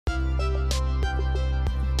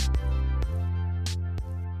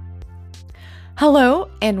Hello,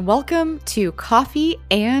 and welcome to Coffee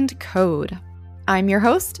and Code. I'm your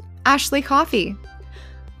host, Ashley Coffee.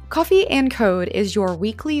 Coffee and Code is your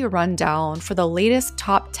weekly rundown for the latest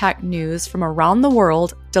top tech news from around the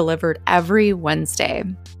world delivered every Wednesday.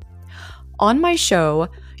 On my show,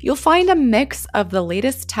 you'll find a mix of the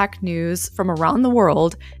latest tech news from around the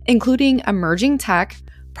world, including emerging tech,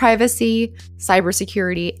 privacy,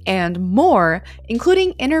 cybersecurity, and more,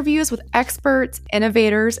 including interviews with experts,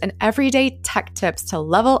 innovators, and everyday tech tips to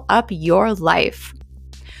level up your life.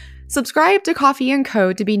 Subscribe to Coffee and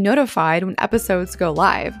Code to be notified when episodes go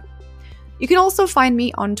live. You can also find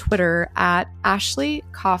me on Twitter at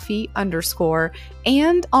AshleyCoffee_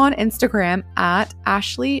 and on Instagram at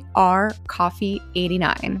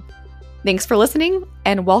AshleyRCoffee89. Thanks for listening,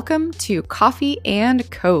 and welcome to Coffee and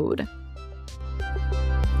Code.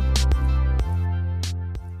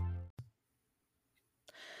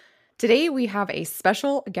 Today, we have a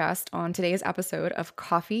special guest on today's episode of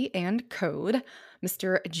Coffee and Code,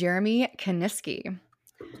 Mr. Jeremy Kenisky.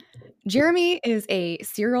 Jeremy is a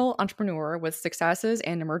serial entrepreneur with successes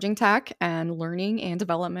in emerging tech and learning and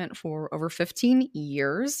development for over 15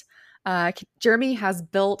 years. Jeremy has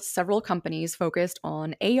built several companies focused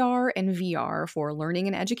on AR and VR for learning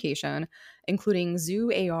and education, including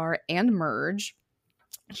Zoo AR and Merge.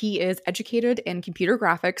 He is educated in computer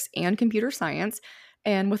graphics and computer science,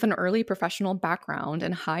 and with an early professional background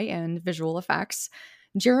in high-end visual effects,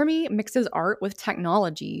 Jeremy mixes art with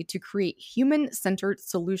technology to create human-centered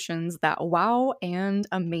solutions that wow and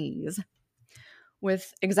amaze.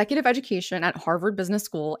 With executive education at Harvard Business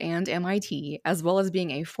School and MIT, as well as being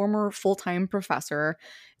a former full-time professor,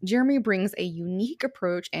 Jeremy brings a unique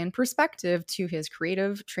approach and perspective to his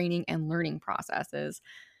creative training and learning processes.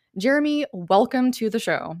 Jeremy, welcome to the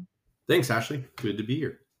show. Thanks, Ashley. Good to be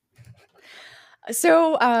here.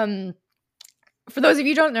 So, for those of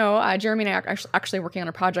you who don't know, Jeremy and I are actually working on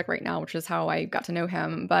a project right now, which is how I got to know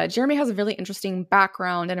him. But Jeremy has a really interesting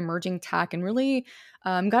background in emerging tech and really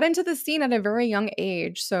got into the scene at a very young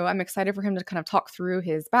age. So I'm excited for him to kind of talk through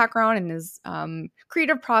his background and his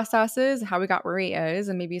creative processes, how he got where he is,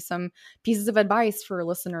 and maybe some pieces of advice for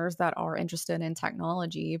listeners that are interested in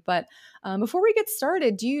technology. But before we get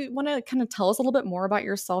started, do you want to kind of tell us a little bit more about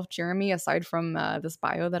yourself, Jeremy, aside from this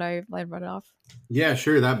bio that I read off? Yeah,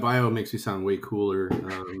 sure. That bio makes me sound way cooler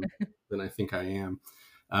than I think I am.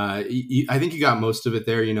 I think you got most of it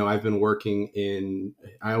there. You know, I've been working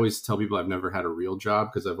I always tell people I've never had a real job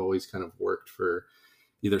because I've always kind of worked for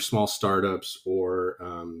either small startups or,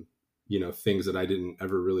 things that I didn't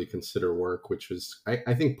ever really consider work, which was,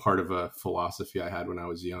 I think, part of a philosophy I had when I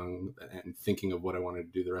was young and thinking of what I wanted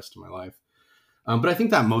to do the rest of my life. But I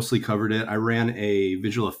think that mostly covered it. I ran a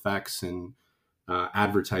visual effects and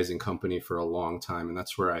advertising company for a long time. And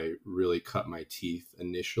that's where I really cut my teeth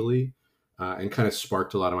initially and kind of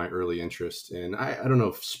sparked a lot of my early interest. And I don't know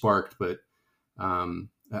if sparked, but I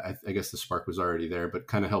guess the spark was already there, but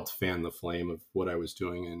kind of helped fan the flame of what I was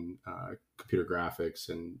doing in computer graphics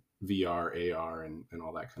and VR, AR, and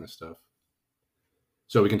all that kind of stuff.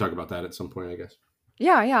 So we can talk about that at some point, I guess.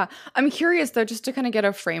 Yeah. I'm curious though, just to kind of get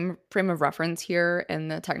a frame of reference here in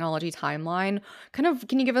the technology timeline. Can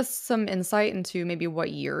you give us some insight into maybe what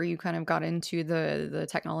year you kind of got into the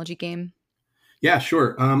technology game? Yeah,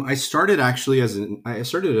 sure. I started actually I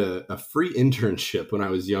started a free internship when I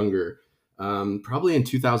was younger, probably in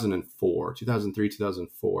 2004, 2003,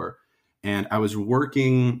 2004. And I was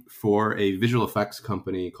working for a visual effects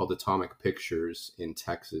company called Atomic Pictures in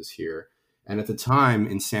Texas here. And at the time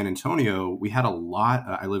in San Antonio, we had a lot,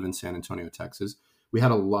 I live in San Antonio, Texas. We had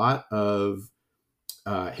a lot of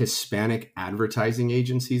Hispanic advertising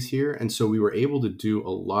agencies here. And so we were able to do a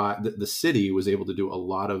lot, the city was able to do a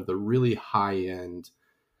lot of the really high-end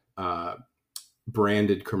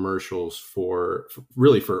branded commercials for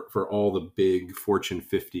all the big Fortune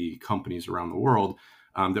 50 companies around the world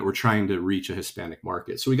that were trying to reach a Hispanic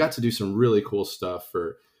market. So we got to do some really cool stuff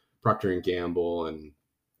for Procter & Gamble and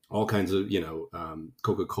all kinds of,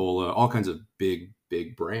 Coca-Cola, all kinds of big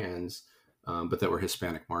brands, but that were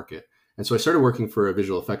Hispanic market. And so I started working for a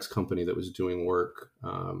visual effects company that was doing work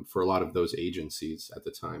for a lot of those agencies at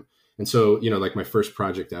the time. And so, like my first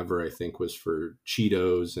project ever, I think, was for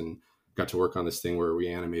Cheetos, and got to work on this thing where we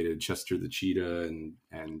animated Chester the cheetah and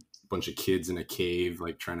a bunch of kids in a cave,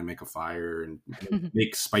 like trying to make a fire and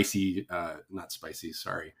make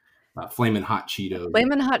Flamin' Hot Cheetos.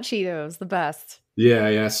 Flamin' Hot Cheetos, the best.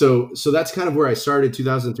 Yeah. So that's kind of where I started,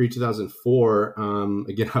 2003, 2004.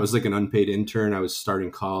 Again, I was like an unpaid intern. I was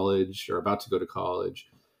starting college or about to go to college.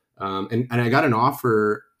 And I got an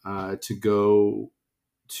offer to go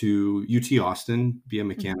to UT Austin, be a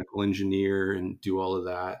mechanical engineer and do all of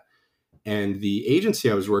that. And the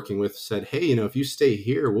agency I was working with said, "Hey, if you stay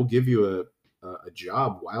here, we'll give you a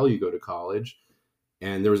job while you go to college."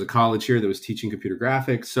 And there was a college here that was teaching computer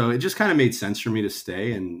graphics, so it just kind of made sense for me to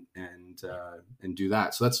stay and do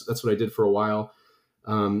that. So that's what I did for a while.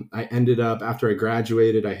 I ended up, after I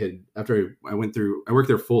graduated, I worked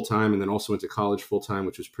there full time, and then also went to college full time,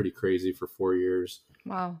 which was pretty crazy for 4 years.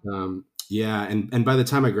 Wow. Yeah, and by the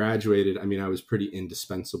time I graduated, I mean, I was pretty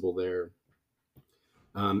indispensable there.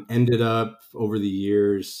 Ended up over the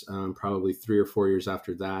years, probably 3 or 4 years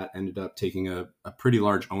after that, ended up taking a pretty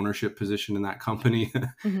large ownership position in that company.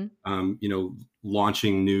 Hmm.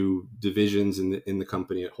 Launching new divisions in the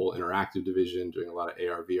company, a whole interactive division, doing a lot of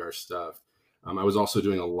AR VR stuff. I was also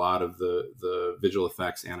doing a lot of the visual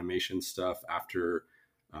effects animation stuff after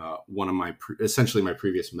one of essentially my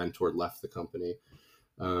previous mentor left the company.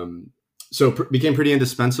 So became pretty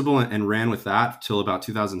indispensable and ran with that till about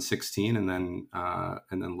 2016, and then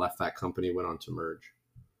left that company, went on to Merge.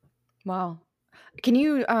 Wow. Can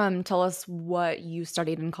you tell us what you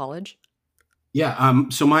studied in college? Yeah.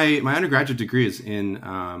 So my undergraduate degree is in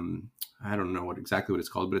I don't know exactly what it's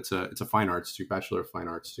called, but it's a fine arts Bachelor of Fine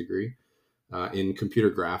Arts degree in computer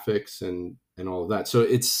graphics and all of that. So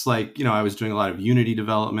it's like, I was doing a lot of Unity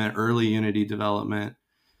development, early Unity development.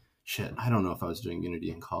 Shit, I don't know if I was doing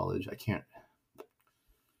Unity in college.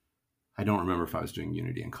 I don't remember if I was doing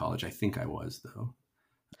Unity in college. I think I was, though.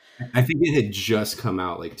 I think it had just come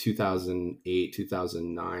out like 2008,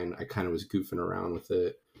 2009. I kind of was goofing around with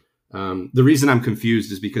it. The reason I'm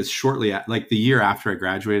confused is because like the year after I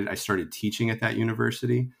graduated, I started teaching at that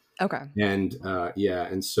university. Okay. And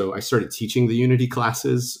and so I started teaching the Unity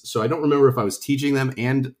classes. So I don't remember if I was teaching them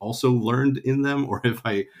and also learned in them, or if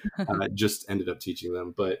I just ended up teaching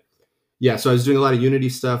them. But yeah, so I was doing a lot of Unity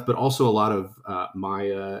stuff, but also a lot of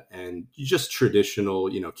Maya and just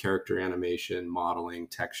traditional, character animation, modeling,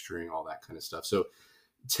 texturing, all that kind of stuff. So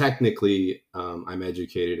technically, I'm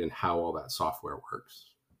educated in how all that software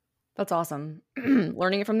works. That's awesome.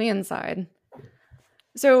 Learning it from the inside.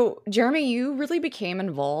 So, Jeremy, you really became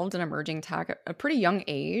involved in emerging tech at a pretty young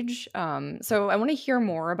age. So, I want to hear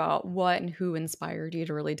more about what and who inspired you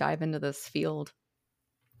to really dive into this field.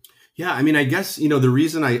 Yeah, I mean, I guess, the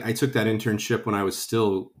reason I took that internship when I was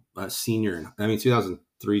still a senior,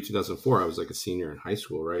 2003, 2004, I was like a senior in high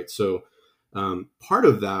school, right? So part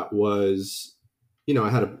of that was, I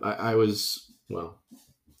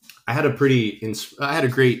had a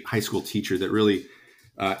great high school teacher that really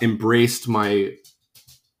embraced my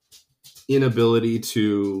inability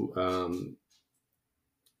to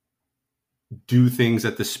do things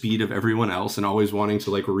at the speed of everyone else, and always wanting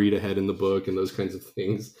to like read ahead in the book and those kinds of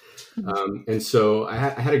things. And so I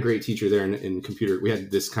had a great teacher there in computer. We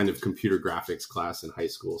had this kind of computer graphics class in high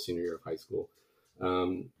school, senior year of high school.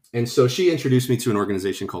 And so she introduced me to an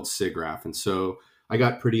organization called SIGGRAPH. And so I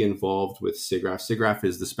got pretty involved with SIGGRAPH. SIGGRAPH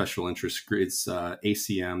is the special interest group. It's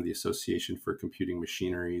ACM, the Association for Computing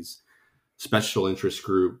Machinery's special interest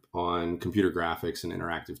group on computer graphics and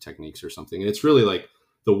interactive techniques or something. And it's really like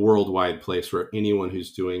the worldwide place where anyone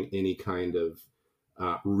who's doing any kind of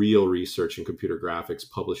real research in computer graphics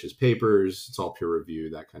publishes papers. It's all peer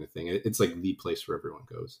reviewed, that kind of thing. It's like the place where everyone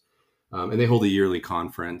goes. And they hold a yearly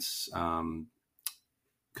conference kind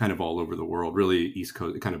of all over the world, really East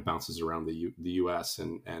Coast. It kind of bounces around the US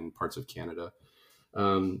and parts of Canada.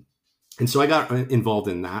 And so I got involved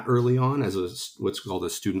in that early on as what's called a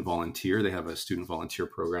student volunteer. They have a student volunteer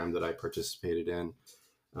program that I participated in.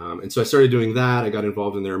 And so I started doing that. I got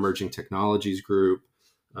involved in their emerging technologies group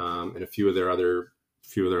and a few of their other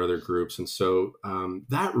groups. And so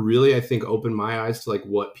that really, I think, opened my eyes to like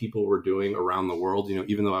what people were doing around the world.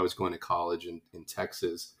 Even though I was going to college in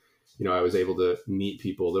Texas, I was able to meet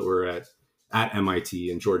people that were at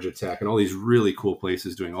MIT and Georgia Tech and all these really cool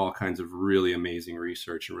places doing all kinds of really amazing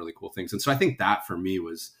research and really cool things. And so I think that for me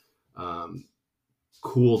was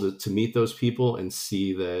cool to meet those people and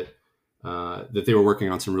see that they were working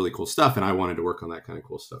on some really cool stuff, and I wanted to work on that kind of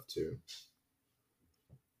cool stuff too.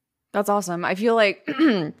 That's awesome. I feel like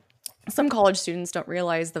some college students don't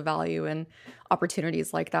realize the value in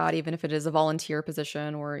opportunities like that, even if it is a volunteer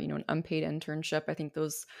position or, an unpaid internship. I think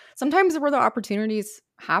those sometimes where the opportunities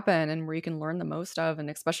happen and where you can learn the most of, and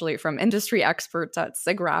especially from industry experts at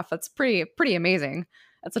SIGGRAPH, that's pretty amazing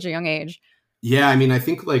at such a young age. Yeah, I mean, I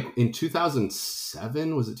think like in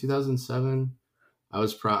 2007, was it 2007? I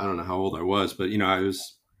don't know how old I was, but I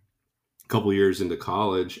was a couple years into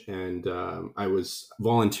college, and I was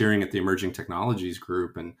volunteering at the Emerging Technologies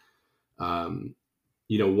group, and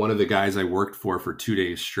one of the guys I worked for 2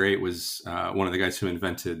 days straight was one of the guys who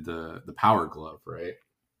invented the Power Glove, right?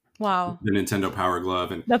 Wow. the Nintendo Power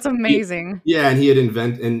Glove, and That's he, amazing. yeah, and he had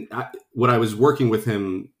invented. What I was working with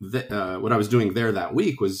him, what I was doing there that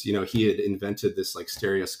week was, he had invented this like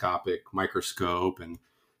stereoscopic microscope, and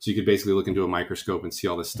so you could basically look into a microscope and see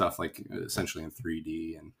all this stuff like essentially in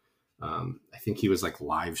 3D. And I think he was like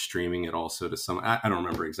live streaming it also to some. I don't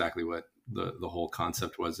remember exactly what the whole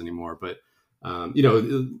concept was anymore, but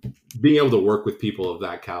being able to work with people of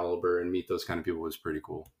that caliber and meet those kind of people was pretty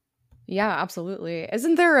cool. Yeah, absolutely.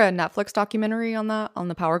 Isn't there a Netflix documentary on that, on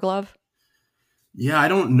the Power Glove? Yeah, I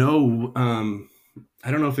don't know.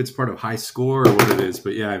 I don't know if it's part of High Score or what it is,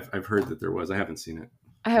 but yeah, I've heard that there was. I haven't seen it.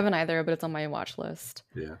 I haven't either, but it's on my watch list.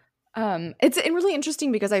 Yeah. It's really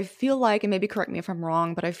interesting because I feel like, and maybe correct me if I'm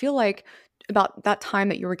wrong, but I feel like about that time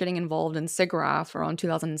that you were getting involved in SIGGRAPH around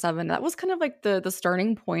 2007, that was kind of like the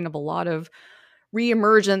starting point of a lot of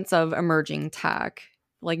reemergence of emerging tech,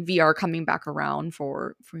 like VR coming back around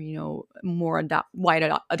for more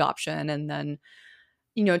wide adoption, and then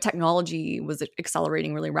technology was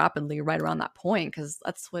accelerating really rapidly right around that point, because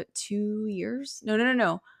that's what 2 years?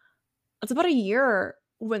 No. It's about a year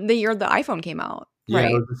when the year the iPhone came out, Yeah, it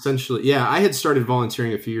right? was essentially. Yeah, I had started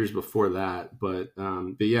volunteering a few years before that, but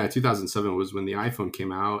yeah, 2007 was when the iPhone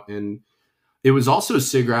came out, and it was also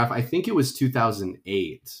SIGGRAPH. I think it was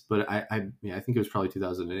 2008, but yeah, I think it was probably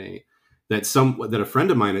 2008 that a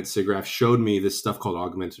friend of mine at SIGGRAPH showed me this stuff called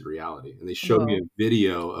augmented reality, and they showed me Whoa. a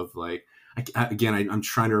video of like I'm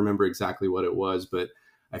trying to remember exactly what it was, but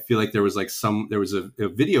I feel like there was like there was a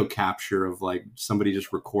video capture of like somebody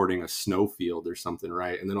just recording a snowfield or something,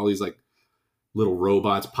 right? And then all these like little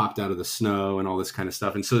robots popped out of the snow and all this kind of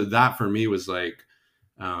stuff. And so that for me was like,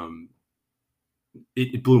 um,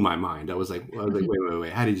 it blew my mind. I was like,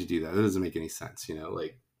 wait, how did you do that? That doesn't make any sense.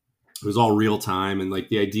 Like it was all real time. And like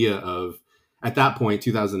the idea of at that point,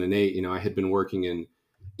 2008, I had been working in,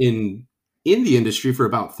 in the industry for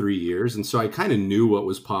about 3 years. And so I kind of knew what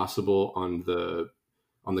was possible on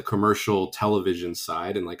the commercial television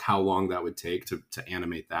side and like how long that would take to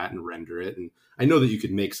animate that and render it. And I know that you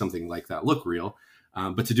could make something like that look real,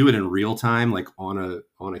 but to do it in real time, like on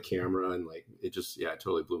a camera, and like it just, yeah, it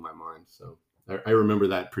totally blew my mind. So I remember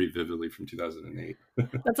that pretty vividly from 2008.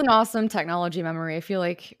 That's an awesome technology memory. I feel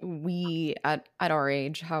like we at our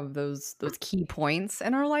age have those key points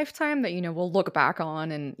in our lifetime that we'll look back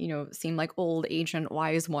on and seem like old ancient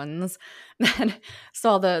wise ones that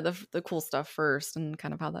saw the cool stuff first and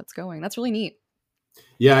kind of how that's going. That's really neat.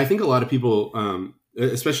 Yeah, I think a lot of people,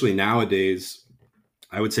 especially nowadays,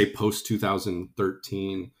 I would say post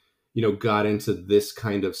 2013, got into this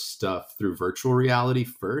kind of stuff through virtual reality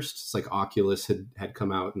first. It's like Oculus had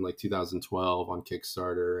come out in like 2012 on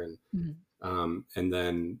Kickstarter, Mhm. and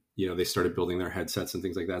then they started building their headsets and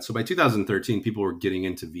things like that. So by 2013, people were getting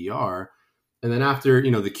into VR, and then after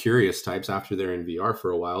the curious types, after they're in VR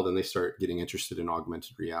for a while, then they start getting interested in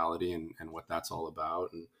augmented reality and what that's all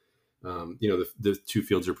about. And the two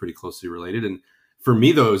fields are pretty closely related. And for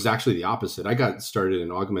me, though, it was actually the opposite. I got started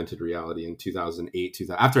in augmented reality in 2008.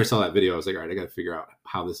 2000, after I saw that video, I was like, all right, I got to figure out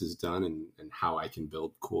how this is done and how I can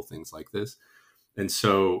build cool things like this. And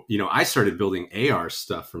so, I started building AR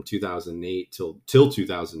stuff from 2008 till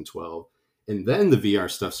 2012. And then the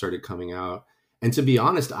VR stuff started coming out. And to be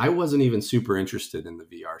honest, I wasn't even super interested in the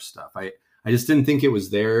VR stuff. I just didn't think it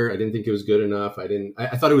was there. I didn't think it was good enough.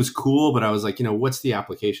 I thought it was cool, but I was like, what's the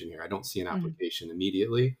application here? I don't see an Mhm. application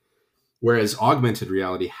immediately. Whereas augmented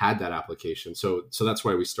reality had that application. So that's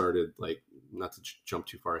why we started, like, not to jump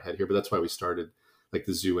too far ahead here, but that's why we started like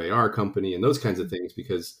the Zoo AR company and those kinds of things,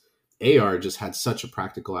 because AR just had such a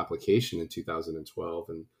practical application in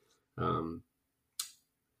 2012. Um,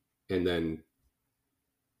 and then,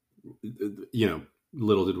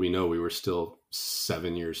 little did we know we were still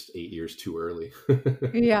 7 years, 8 years too early.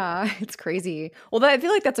 Yeah, it's crazy. Well, I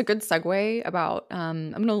feel like that's a good segue about.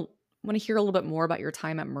 I'm gonna want to hear a little bit more about your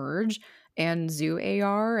time at Merge and Zoo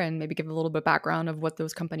AR, and maybe give a little bit of background of what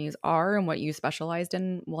those companies are and what you specialized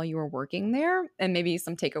in while you were working there, and maybe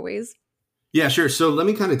some takeaways. Yeah, sure. So let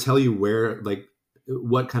me kind of tell you where, like,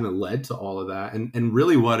 what kind of led to all of that, and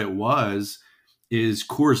really what it was is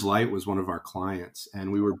Coors Light was one of our clients,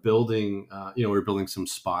 and we were building, we were building some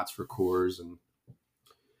spots for Coors and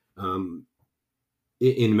um,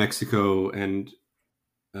 in Mexico, and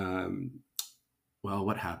um, well,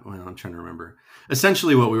 what happened? Well, I'm trying to remember.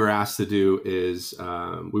 Essentially, what we were asked to do is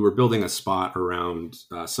we were building a spot around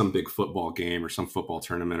some big football game or some football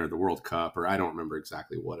tournament or the World Cup, or I don't remember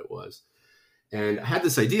exactly what it was. And I had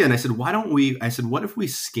this idea, and I said, why don't we? I said, what if we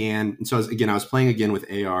scan? And so I was playing again with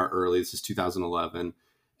AR early. This is 2011,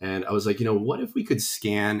 and I was like, what if we could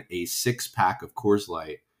scan a 6-pack of Coors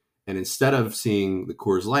Light, and instead of seeing the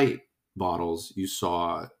Coors Light bottles, you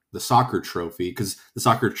saw the soccer trophy, because the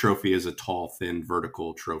soccer trophy is a tall, thin,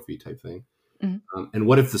 vertical trophy type thing. Mhm. And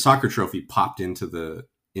what if the soccer trophy popped into the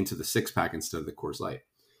six pack instead of the Coors Light?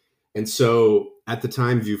 And so at the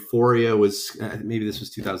time, Euphoria was maybe this was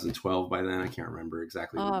 2012 by then. I can't remember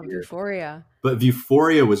exactly the Oh, year, Euphoria. but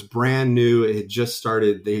Euphoria was brand new. It had just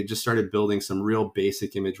started. They had just started building some real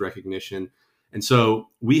basic image recognition. And so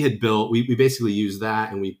we basically used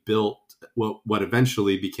that, and we built what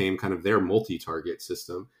eventually became kind of their multi-target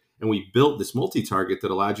system. And we built this multi-target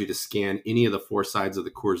that allowed you to scan any of the four sides of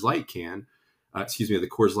the Coors Light can, the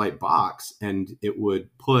Coors Light box, and it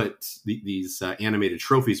would put these animated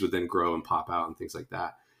trophies would then grow and pop out and things like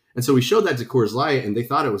that. And so we showed that to Coors Light, and they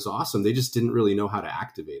thought it was awesome. They just didn't really know how to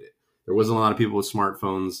activate it. There wasn't a lot of people with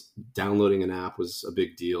smartphones. Downloading an app was a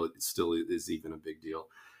big deal. It still is even a big deal.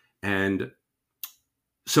 And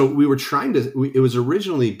so we were it was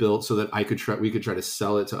originally built so that we could try to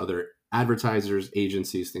sell it to other advertisers,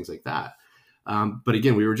 agencies, things like that. But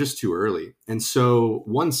again, we were just too early. And so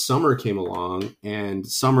one summer came along, and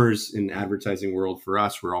summers in advertising world for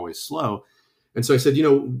us were always slow. And so I said,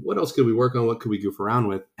 what else could we work on? What could we goof around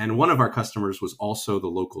with? And one of our customers was also the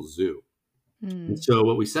local zoo. And Mm. so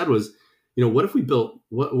what we said was, what if we built,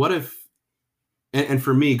 what if, and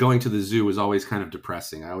for me, going to the zoo was always kind of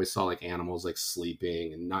depressing. I always saw like animals like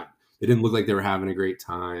sleeping and they didn't look like they were having a great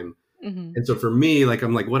time. Mhm. And so for me, like,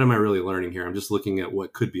 I'm like, what am I really learning here? I'm just looking at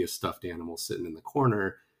what could be a stuffed animal sitting in the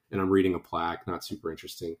corner, and I'm reading a plaque, not super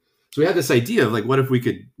interesting. So we had this idea of like, what if we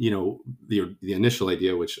could, the initial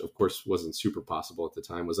idea, which of course wasn't super possible at the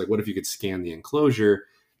time, was like, what if you could scan the enclosure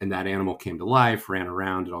and that animal came to life, ran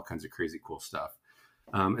around, did all kinds of crazy cool stuff.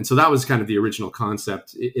 And so that was kind of the original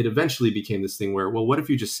concept. It eventually became this thing where, well, what if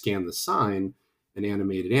you just scan the sign, an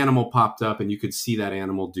animated animal popped up, and you could see that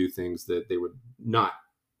animal do things that they would not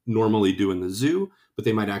normally do in the zoo, but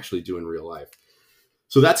they might actually do in real life.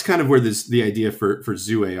 So that's kind of where the idea for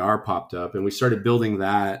Zoo AR popped up, and we started building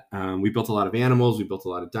that. We built a lot of animals, we built a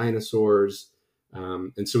lot of dinosaurs,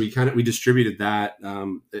 and so we distributed that.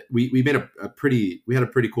 We made we had a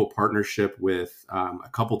pretty cool partnership with a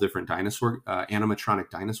couple different animatronic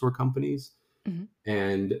dinosaur companies, Mhm.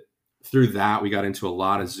 and through that we got into a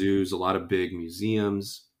lot of zoos, a lot of big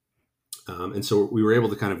museums, and so we were able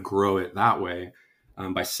to kind of grow it that way.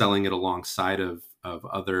 By selling it alongside of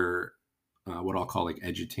other what I'll call like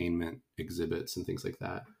edutainment exhibits and things like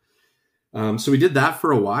that. So we did that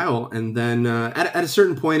for a while, and then at a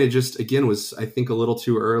certain point, it just again was, I think, a little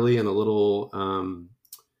too early and a little.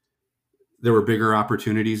 There were bigger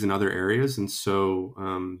opportunities in other areas, and so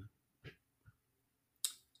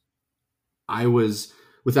I was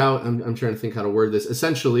without. I'm trying to think how to word this.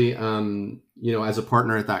 Essentially, as a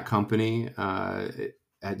partner at that company.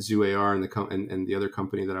 At Zoo AR and the other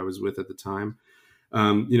company that I was with at the time,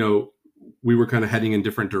 we were kind of heading in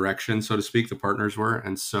different directions, so to speak. The partners were,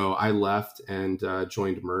 and so I left and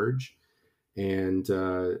joined Merge, and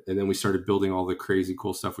then we started building all the crazy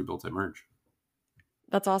cool stuff we built at Merge.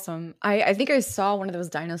 That's awesome. I think I saw one of those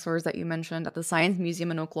dinosaurs that you mentioned at the Science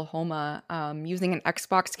Museum in Oklahoma, using an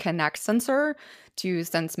Xbox Kinect sensor to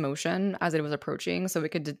sense motion as it was approaching, so it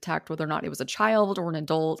could detect whether or not it was a child or an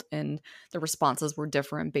adult, and the responses were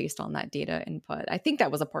different based on that data input. I think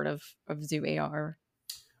that was a part of Zoo AR.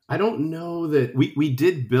 I don't know that we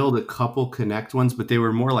did build a couple Connect ones, but they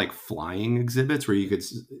were more like flying exhibits where you could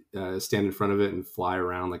stand in front of it and fly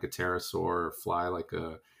around like a pterosaur, or fly like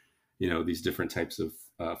these different types of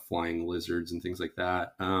flying lizards and things like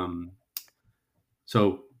that.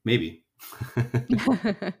 So maybe.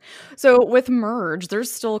 So with Merge, they're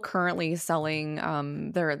still currently selling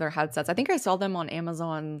their headsets. I think I saw them on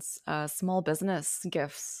Amazon's small business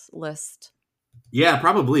gifts list. Yeah,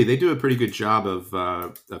 probably. They do a pretty good job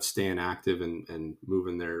of staying active and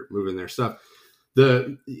moving their stuff.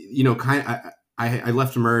 I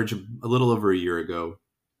left Merge a little over a year ago,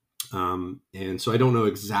 and so I don't know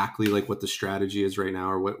exactly like what the strategy is right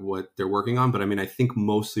now or what they're working on. But I mean, I think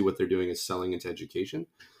mostly what they're doing is selling into education.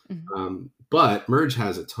 Mhm. But Merge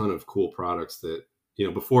has a ton of cool products that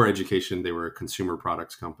before education they were a consumer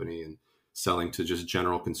products company and selling to just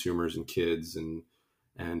general consumers and kids and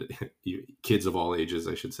kids of all ages,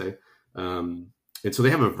 I should say. And so they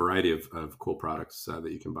have a variety of cool products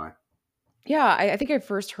that you can buy. Yeah, I think I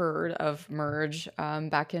first heard of Merge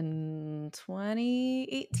back in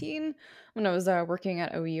 2018 when I was working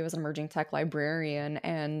at OU as an emerging tech librarian.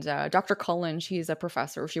 And Dr. Cullen, she's a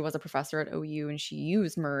professor. She was a professor at OU, and she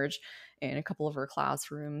used Merge in a couple of her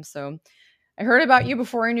classrooms. So I heard about you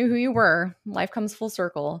before I knew who you were. Life comes full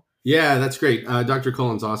circle. Yeah, that's great. Dr.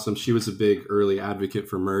 Cullen's awesome. She was a big early advocate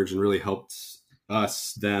for Merge and really helped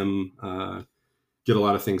them get a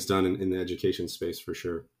lot of things done in the education space for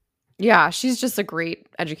sure. Yeah, she's just a great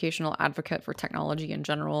educational advocate for technology in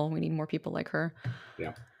general. We need more people like her.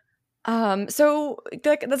 Yeah. That's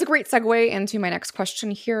a great segue into my next question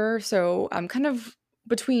here. So, kind of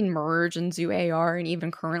between Merge and Zoo AR, and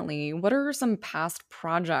even currently, what are some past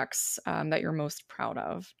projects that you're most proud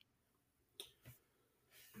of?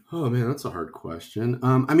 Oh man, that's a hard question.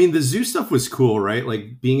 I mean, the zoo stuff was cool, right?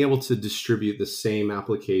 Like being able to distribute the same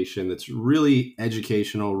application that's really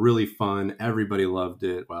educational, really fun. Everybody loved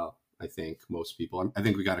it. Well, I think most people. I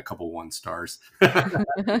think we got a couple 1 stars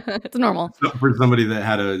It's normal. for somebody that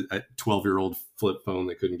had a 12-year-old flip phone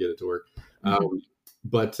that couldn't get it to work. Mhm.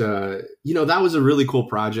 But that was a really cool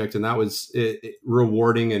project, and that was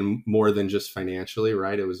rewarding and more than just financially,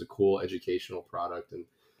 right? It was a cool educational product, and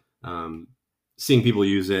um, seeing people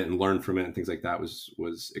use it and learn from it and things like that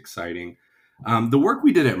was exciting. The work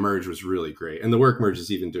we did at Merge was really great, and the work Merge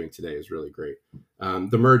is even doing today is really great.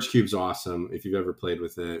 The Merge Cube's awesome. If you've ever played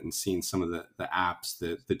with it and seen some of the apps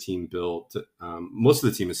that the team built, most of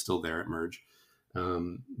the team is still there at Merge,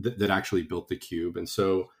 that actually built the cube. And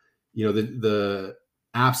so, the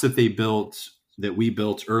apps that they built, that we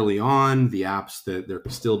built early on, the apps that they're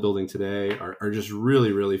still building today are just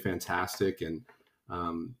really, really fantastic. And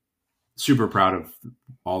um, super proud of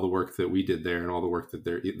all the work that we did there and all the work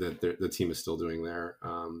the team is still doing there.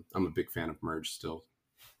 I'm a big fan of Merge still.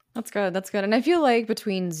 That's good. That's good. And I feel like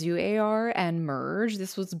between Zoo AR and Merge,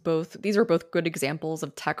 these are both good examples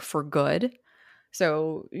of tech for good.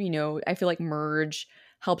 So, I feel like Merge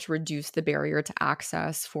helps reduce the barrier to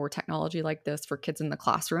access for technology like this for kids in the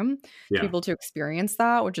classroom to be Yeah, able to experience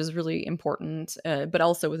that, which is really important. But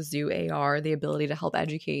also with Zoo AR, the ability to help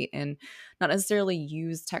educate and not necessarily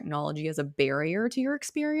use technology as a barrier to your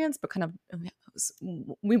experience, but kind of,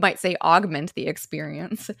 we might say, augment the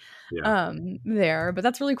experience yeah, there. But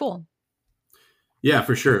that's really cool. yeah,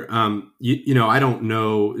 for sure. I don't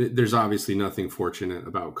know. There's obviously nothing fortunate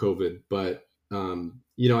about COVID, but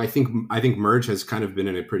I think Merge has kind of been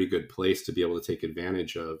in a pretty good place to be able to take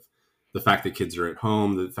advantage of the fact that kids are at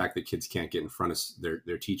home, the fact that kids can't get in front of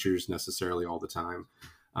their teachers necessarily all the time.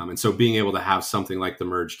 And so being able to have something like the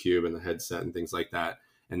Merge Cube and the headset and things like that,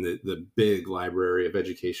 and the big library of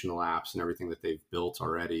educational apps and everything that they've built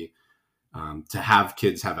already, to have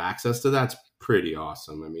kids have access to that's pretty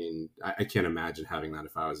awesome. I mean, I can't imagine having that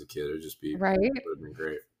if I was a kid. It would just be, it Right? would have been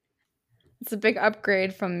great. It's a big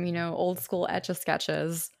upgrade from, old school Etch a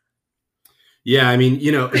Sketches. Yeah, I mean,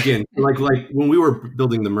 again, like when we were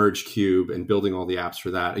building the Merge Cube and building all the apps for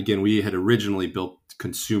that, again, we had originally built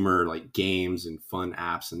consumer like games and fun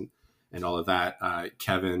apps and all of that.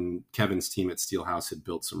 Kevin's team at Steelhouse had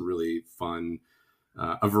built some really fun,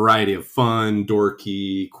 a variety of fun,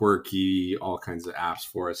 dorky, quirky, all kinds of apps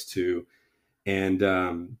for us too. And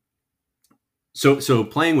so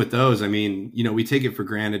playing with those, I mean, we take it for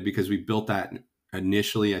granted because we built that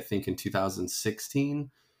initially, I think in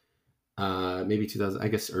 2016, maybe 2000, I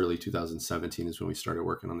guess early 2017 is when we started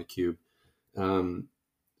working on the cube. Um,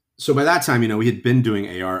 so by that time, we had been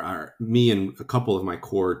doing AR. Me and a couple of my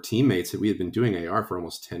core teammates, we had been doing AR for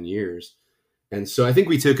almost 10 years. And so I think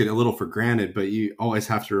we took it a little for granted, but you always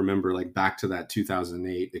have to remember, like, back to that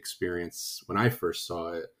 2008 experience when I first saw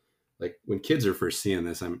it. Like, when kids are first seeing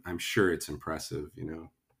this, I'm sure it's impressive.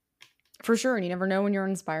 For sure, and you never know when you're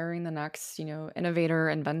inspiring the next, innovator,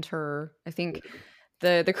 inventor. I think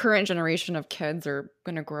the current generation of kids are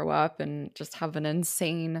gonna grow up and just have an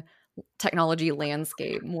insane technology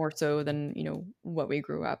landscape more so than, what we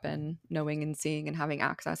grew up in knowing and seeing and having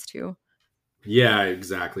access to. Yeah,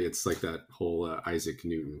 exactly. It's like that whole Isaac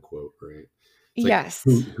Newton quote, right? It's like Yes.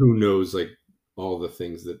 who knows, like, all the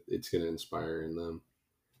things that it's going to inspire in them.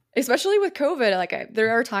 Especially with COVID, like,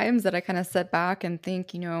 there are times that I kinda sit back and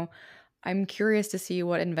think, I'm curious to see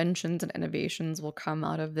what inventions and innovations will come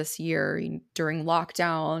out of this year during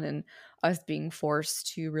lockdown and us being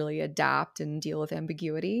forced to really adapt and deal with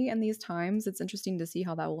ambiguity in these times. It's interesting to see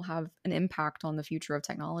how that will have an impact on the future of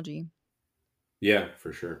technology. Yeah,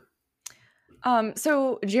 for sure.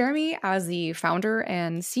 So Jeremy, as the founder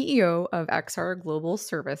and CEO of XR Global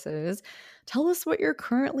Services, tell us what you're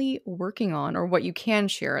currently working on or what you can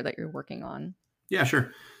share that you're working on. Yeah,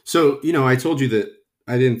 sure. So, I told you that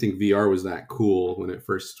I didn't think VR was that cool when it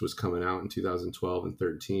first was coming out in 2012 and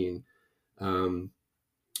 13. Um,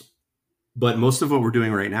 but most of what we're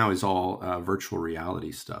doing right now is all virtual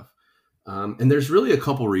reality stuff. And there's really a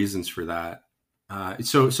couple reasons for that.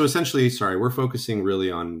 So essentially, sorry, we're focusing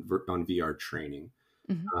really on VR training.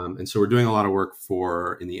 Mhm. And so we're doing a lot of work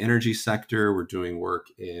in the energy sector. We're doing work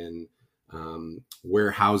in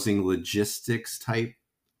warehousing logistics type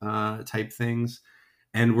things,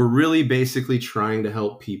 and we're really basically trying to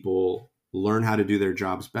help people learn how to do their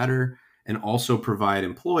jobs better, and also provide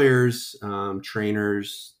employers,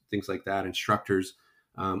 trainers, things like that, instructors,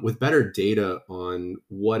 with better data on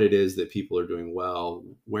what it is that people are doing well,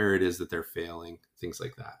 where it is that they're failing, things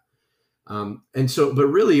like that. And so, but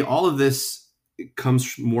really, all of this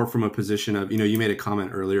comes more from a position of, you made a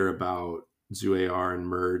comment earlier about ZooAR and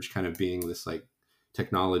Merge kind of being this like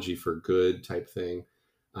technology for good type thing.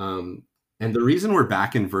 And the reason we're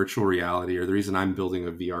back in virtual reality, or the reason I'm building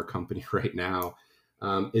a VR company right now,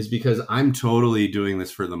 is because I'm totally doing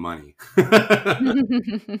this for the money.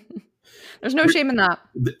 There's no shame in that.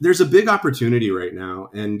 There's a big opportunity right now,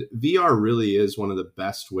 and VR really is one of the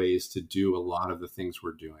best ways to do a lot of the things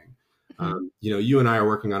we're doing. You and I are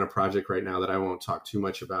working on a project right now that I won't talk too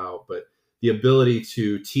much about, but the ability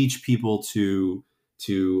to teach people to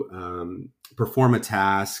perform a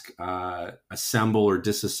task, assemble or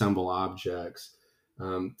disassemble objects,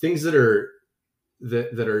 things that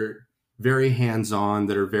are very hands-on,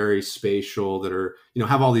 that are very spatial, that are,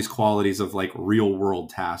 have all these qualities of like real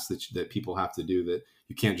world tasks that people have to do that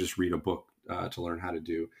you can't just read a book to learn how to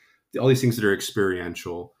do. All these things that are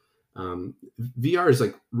experiential. VR is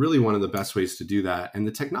like really one of the best ways to do that. And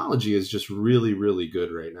the technology is just really, really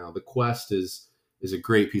good right now. The Quest is a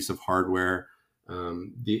great piece of hardware.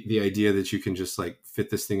 The idea that you can just like fit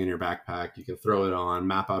this thing in your backpack, you can throw it on,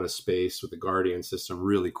 map out a space with the Guardian system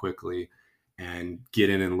really quickly, and get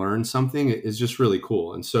in and learn something is just really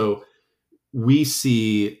cool. And so we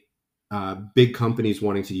see big companies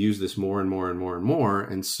wanting to use this more and more and more and more.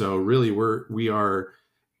 And so really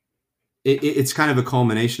it's kind of a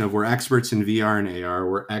culmination of, we're experts in VR and AR.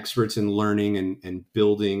 We're experts in learning and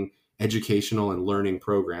building educational and learning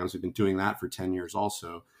programs. We've been doing that for 10 years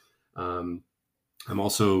also. I'm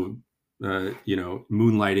also,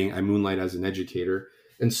 moonlighting. I moonlight as an educator.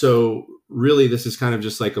 And so really, this is kind of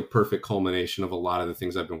just like a perfect culmination of a lot of the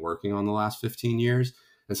things I've been working on the last 15 years.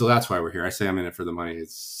 And so that's why we're here. I say I'm in it for the money.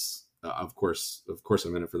 It's of course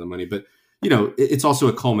I'm in it for the money, but it's also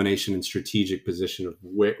a culmination and strategic position of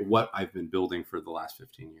what I've been building for the last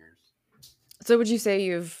 15 years. So would you say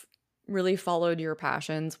you've really followed your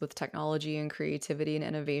passions with technology and creativity and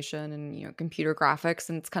innovation and, computer graphics,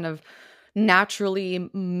 and it's kind of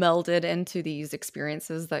naturally melded into these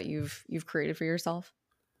experiences that you've created for yourself?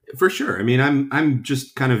 For sure. I mean, I'm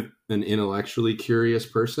just kind of an intellectually curious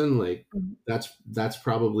person. Like Mhm. that's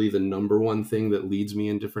probably the number one thing that leads me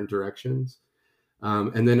in different directions.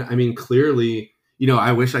 And then, I mean, clearly,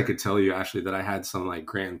 I wish I could tell you, Ashley, that I had some like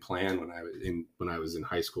grand plan when I was in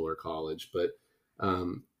high school or college. But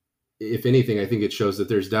if anything, I think it shows that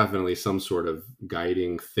there's definitely some sort of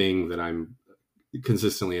guiding thing that I'm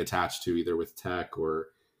consistently attached to, either with tech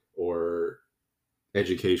or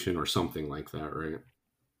education or something like that, right?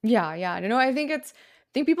 Yeah, yeah. No, I think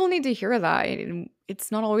people need to hear that.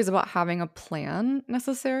 It's not always about having a plan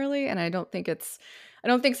necessarily, and I don't think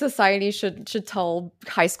society should tell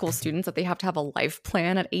high school students that they have to have a life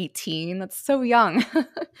plan at 18. That's so young.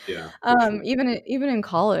 Yeah, for sure. Even in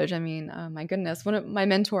college, I mean, my goodness, my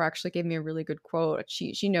mentor actually gave me a really good quote.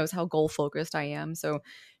 She knows how goal focused I am, so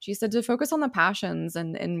she said to focus on the passions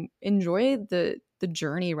and enjoy the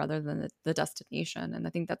journey rather than the destination. And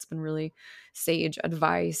I think that's been really sage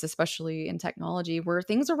advice, especially in technology where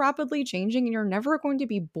things are rapidly changing and you're never going to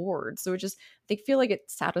be bored. So they feel like it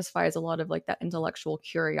satisfies a lot of like that intellectual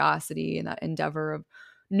curiosity and that endeavor of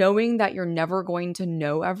knowing that you're never going to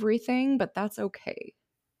know everything, but that's okay.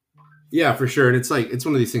 Yeah, for sure. And it's like, it's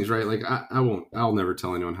one of these things, right? Like I'll never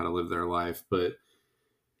tell anyone how to live their life, but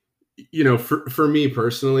for me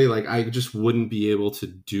personally, like I just wouldn't be able to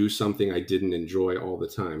do something I didn't enjoy all the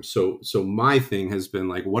time. So my thing has been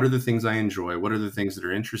like, what are the things I enjoy? What are the things that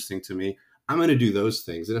are interesting to me? I'm going to do those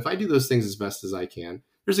things. And if I do those things as best as I can,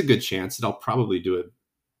 there's a good chance that I'll probably do it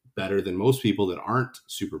better than most people that aren't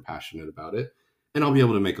super passionate about it. And I'll be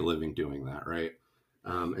able to make a living doing that. Right.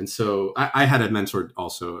 And so I had a mentor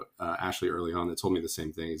also, Ashley, early on that told me the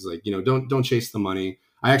same thing. He's like, don't chase the money.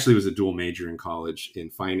 I actually was a dual major in college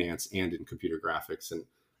in finance and in computer graphics. And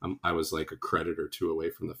I was like a credit or two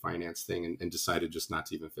away from the finance thing, and decided just not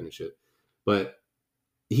to even finish it. But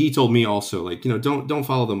he told me also, like, don't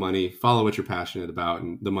follow the money, follow what you're passionate about,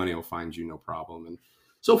 and the money will find you, no problem. And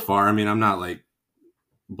so far, I mean, I'm not like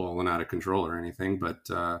balling out of control or anything, but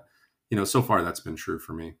so far that's been true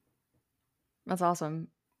for me. That's awesome.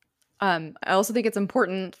 I also think it's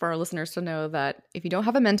important for our listeners to know that if you don't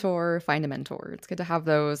have a mentor, find a mentor. It's good to have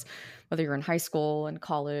those, whether you're in high school and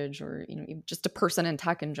college, or even just a person in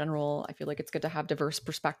tech in general. I feel like it's good to have diverse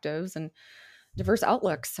perspectives and diverse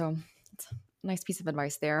outlooks. So it's a nice piece of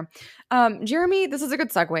advice there. Jeremy, this is a good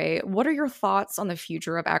segue. What are your thoughts on the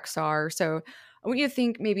future of XR? So I want you to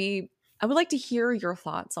think maybe I would like to hear your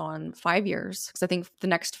thoughts on 5 years, because I think the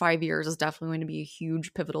next 5 years is definitely going to be a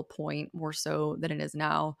huge pivotal point, more so than it is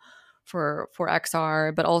now for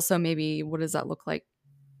XR, but also maybe what does that look like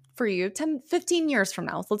for you 10, 15 years from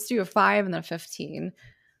now? So let's do a 5 and then a 15.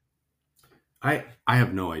 I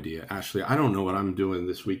have no idea, Ashley. I don't know what I'm doing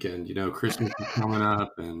this weekend. You know, Christmas is coming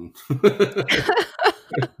up, and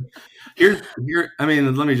here. I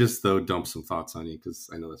mean, let me just though dump some thoughts on you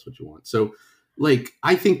because I know that's what you want. So, like,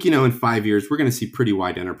 I think in 5 years we're going to see pretty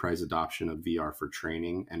wide enterprise adoption of VR for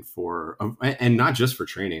training and not just for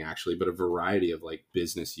training actually, but a variety of like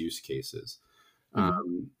business use cases. Mhm.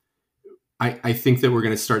 Um, I think that we're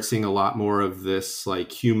going to start seeing a lot more of this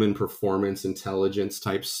like human performance intelligence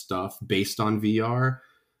type stuff based on VR,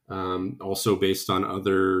 also based on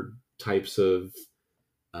other types of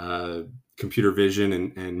uh, computer vision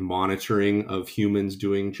and monitoring of humans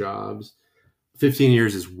doing jobs. 15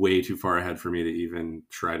 years is way too far ahead for me to even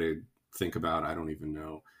try to think about. I don't even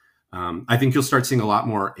know. I think you'll start seeing a lot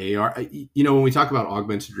more AR. When we talk about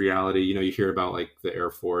augmented reality, you hear about like the Air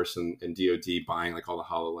Force and DoD buying like all the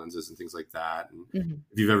HoloLenses and things like that. And Mhm.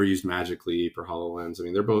 if you've ever used Magic Leap or HoloLens, I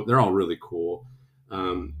mean, they're all really cool.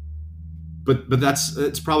 But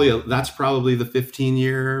that's probably the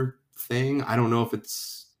 15-year thing. I don't know if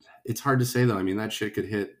it's hard to say though. I mean, that shit could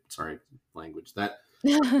hit. Sorry, language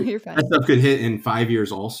You're that fine. stuff could hit in 5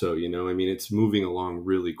 years also. I mean, it's moving along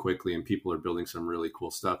really quickly and people are building some really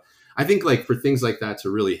cool stuff. I think like for things like that to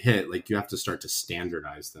really hit, like you have to start to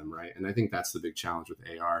standardize them, right? And I think that's the big challenge with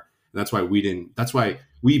AR. And that's why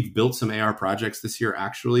we've built some AR projects this year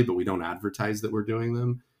actually, but we don't advertise that we're doing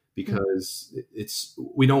them Mhm. because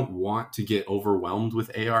we don't want to get overwhelmed with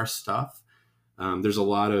AR stuff. There's a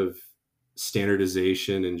lot of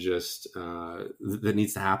standardization and just that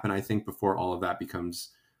needs to happen, I think, before all of that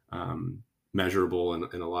becomes measurable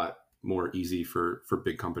and a lot more easy for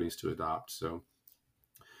big companies to adopt. So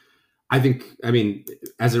I mean,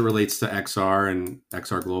 as it relates to XR and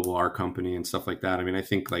XR Global, our company and stuff like that, I mean, I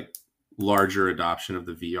think like larger adoption of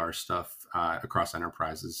the VR stuff across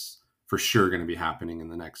enterprises for sure going to be happening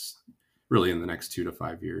really in the next 2 to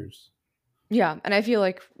 5 years. Yeah, and I feel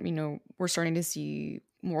like, we're starting to see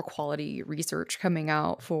more quality research coming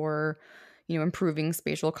out for, improving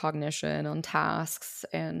spatial cognition on tasks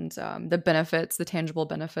and the tangible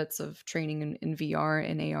benefits of training in VR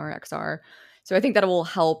and AR, XR. So I think that will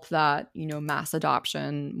help that, mass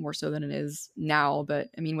adoption more so than it is now. But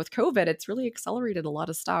I mean, with COVID, it's really accelerated a lot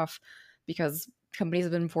of stuff because companies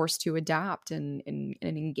have been forced to adapt and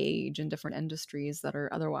engage in different industries that are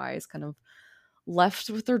otherwise kind of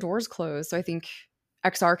left with their doors closed. So I think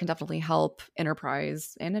XR can definitely help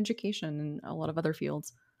enterprise and education and a lot of other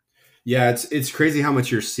fields. Yeah, it's crazy how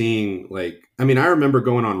much you're seeing. Like, I mean, I remember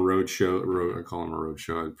going on I call them a road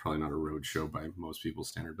show. Probably not a road show by most people's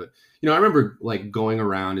standard, but I remember like going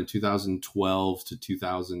around in 2012 to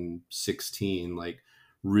 2016, like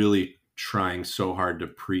really trying so hard to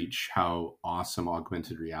preach how awesome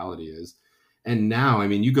augmented reality is. And now, I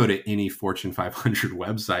mean, you go to any Fortune 500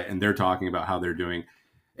 website, and they're talking about how they're doing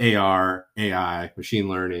AR, AI, machine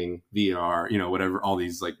learning, VR, whatever, all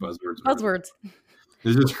these like buzzwords. Buzzwords.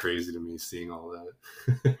 It's just crazy to me seeing all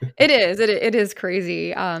that. It is. It is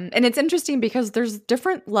crazy. And it's interesting because there's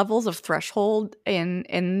different levels of threshold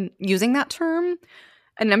in using that term.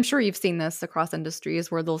 And I'm sure you've seen this across industries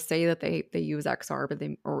where they'll say that they use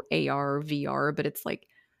XR, or AR, or VR, but it's like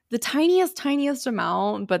the tiniest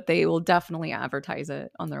amount, but they will definitely advertise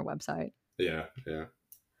it on their website. Yeah,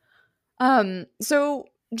 yeah. So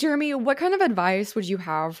Jeremy, what kind of advice would you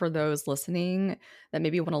have for those listening that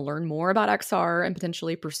maybe want to learn more about XR and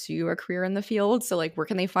potentially pursue a career in the field? So like where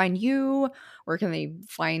can they find you? Where can they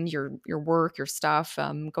find your work, your stuff?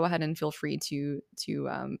 Go ahead and feel free to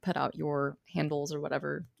put out your handles or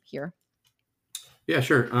whatever here. Yeah,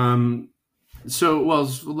 sure. Let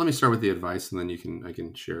me start with the advice, and then I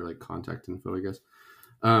can share like contact info, I guess.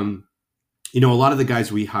 Um, a lot of the guys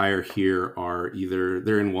we hire here are either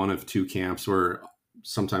they're in one of two camps, or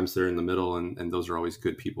sometimes they're in the middle, and those are always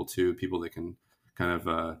good people too. People that can kind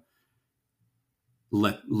of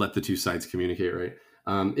let the two sides communicate, right?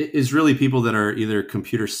 It is really people that are either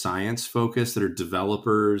computer science focused, that are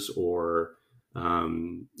developers, or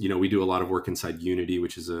we do a lot of work inside Unity,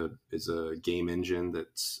 which is a game engine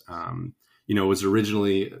that's was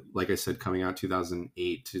originally, like I said, coming out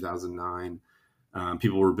 2008, 2009.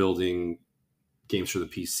 People were building games for the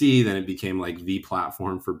PC. Then it became like the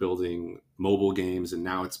platform for building mobile games, and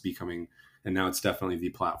now it's definitely the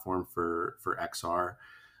platform for XR.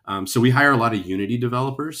 So we hire a lot of Unity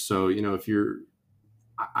developers. So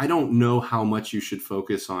I don't know how much you should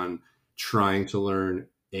focus on trying to learn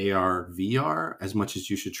AR, VR as much as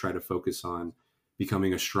you should try to focus on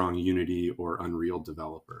becoming a strong Unity or Unreal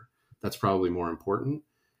developer. That's probably more important.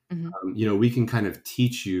 Mhm. We can kind of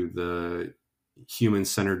teach you the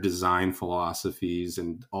human-centered design philosophies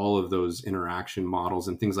and all of those interaction models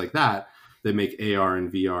and things like that make AR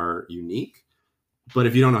and VR unique. But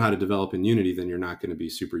if you don't know how to develop in Unity, then you're not going to be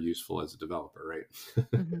super useful as a developer, right?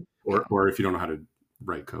 Mhm. Yeah, or if you don't know how to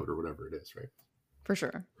write code or whatever it is, right? for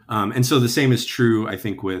sure. And so the same is true, I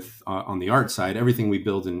think, with on the art side. Everything we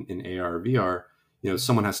build in AR or VR,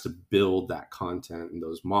 someone has to build that content and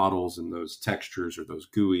those models and those textures or those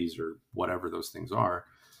GUIs or whatever those things are.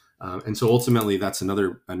 And so ultimately, that's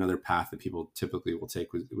another path that people typically will take,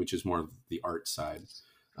 which is more of the art side.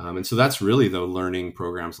 And so that's really, though, learning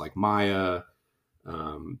programs like Maya,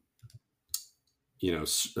 um,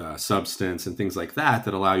 Substance and things like that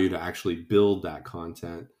allow you to actually build that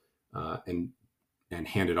content and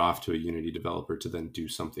hand it off to a Unity developer to then do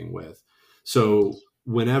something with. So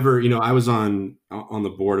whenever, I was on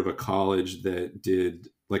the board of a college that did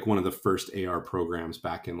like one of the first AR programs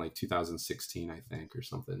back in like 2016, I think, or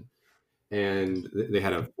something. And they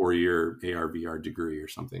had a 4-year AR VR degree or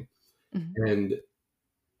something. Mhm. And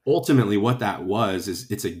ultimately what that was is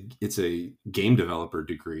it's a game developer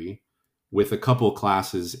degree with a couple of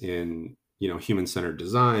classes in, human-centered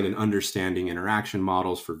design and understanding interaction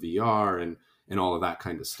models for VR and all of that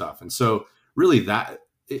kind of stuff. And so really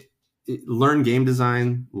learn game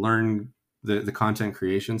design, learn the content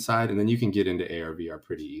creation side, and then you can get into AR VR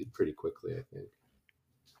pretty quickly, I think.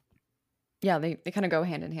 Yeah, they kind of go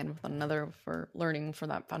hand in hand with one another for learning for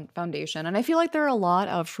that foundation. And I feel like there are a lot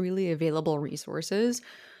of freely available resources,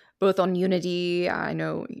 both on Unity. I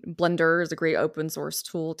know Blender is a great open source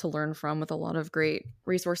tool to learn from with a lot of great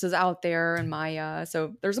resources out there, and Maya.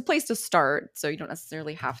 So there's a place to start. So you don't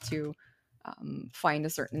necessarily have to find a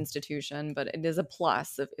certain institution, but it is a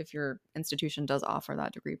plus if your institution does offer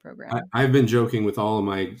that degree program. I've been joking with all of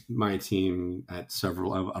my team at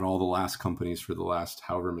all the last companies for the last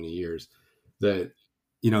however many years that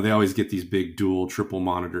they always get these big dual triple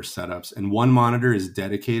monitor setups, and one monitor is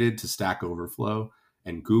dedicated to Stack Overflow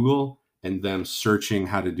and Google and them searching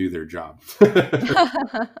how to do their job.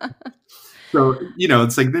 So,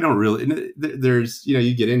 it's like they don't really, there's,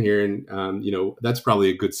 you get in here and, that's probably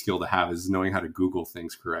a good skill to have, is knowing how to Google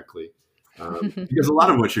things correctly. Because a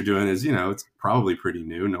lot of what you're doing is, it's probably pretty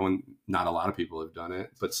new. Not a lot of people have done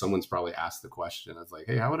it, but someone's probably asked the question. It's like,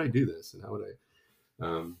 hey, how would I do this? And how would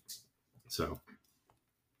so.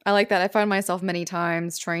 I like that. I find myself many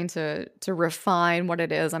times trying to refine what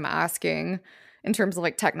it is I'm asking in terms of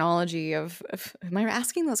like technology of am I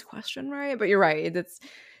asking this question right? But you're right.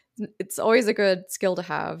 It's always a good skill to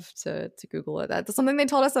have to Google it. That's something they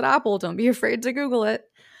told us at Apple. Don't be afraid to Google it.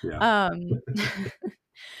 Yeah. Um,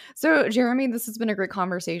 so Jeremy, this has been a great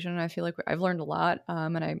conversation. I feel like I've learned a lot,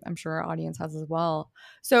 and I'm sure our audience has as well.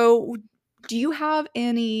 So do you have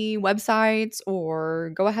any websites,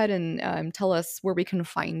 or go ahead and tell us where we can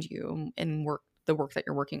find you and the work that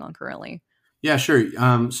you're working on currently? Yeah, sure.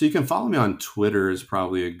 So you can follow me on Twitter is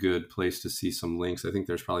probably a good place to see some links. I think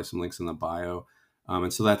there's probably some links in the bio.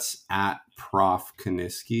 And so that's at Prof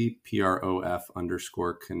Kenisky,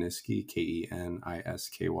 PROF_Kenisky,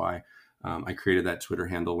 KENISKY. I created that Twitter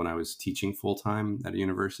handle when I was teaching full time at a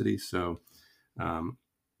university. So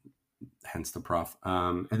hence the prof.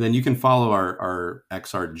 And then you can follow our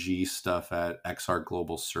XRG stuff at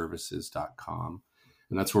xrglobalservices.com.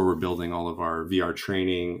 And that's where we're building all of our VR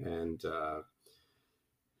training and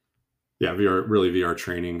VR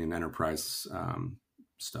training and enterprise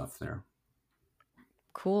stuff there.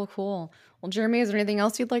 Cool. Well, Jeremy, is there anything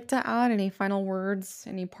else you'd like to add? Any final words?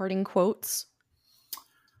 Any parting quotes?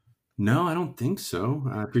 No, I don't think so.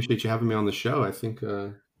 I appreciate you having me on the show. I think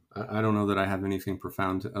I don't know that I have anything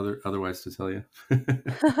profound otherwise to tell you.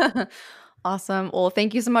 Awesome. Well,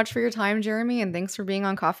 thank you so much for your time, Jeremy, and thanks for being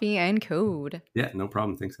on Coffee and Code. Yeah, no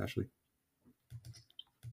problem. Thanks, Ashley.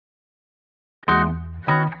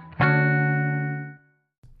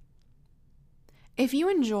 If you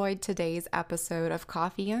enjoyed today's episode of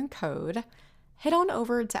Coffee and Code, head on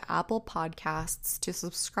over to Apple Podcasts to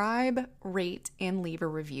subscribe, rate, and leave a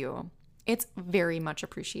review. It's very much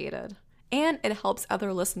appreciated, and it helps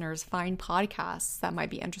other listeners find podcasts that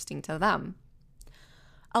might be interesting to them.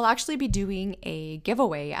 I'll actually be doing a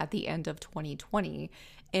giveaway at the end of 2020,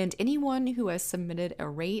 and anyone who has submitted a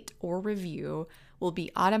rate or review will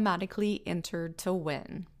be automatically entered to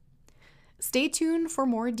win. Stay tuned for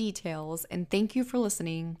more details, and thank you for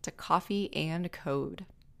listening to Coffee and Code.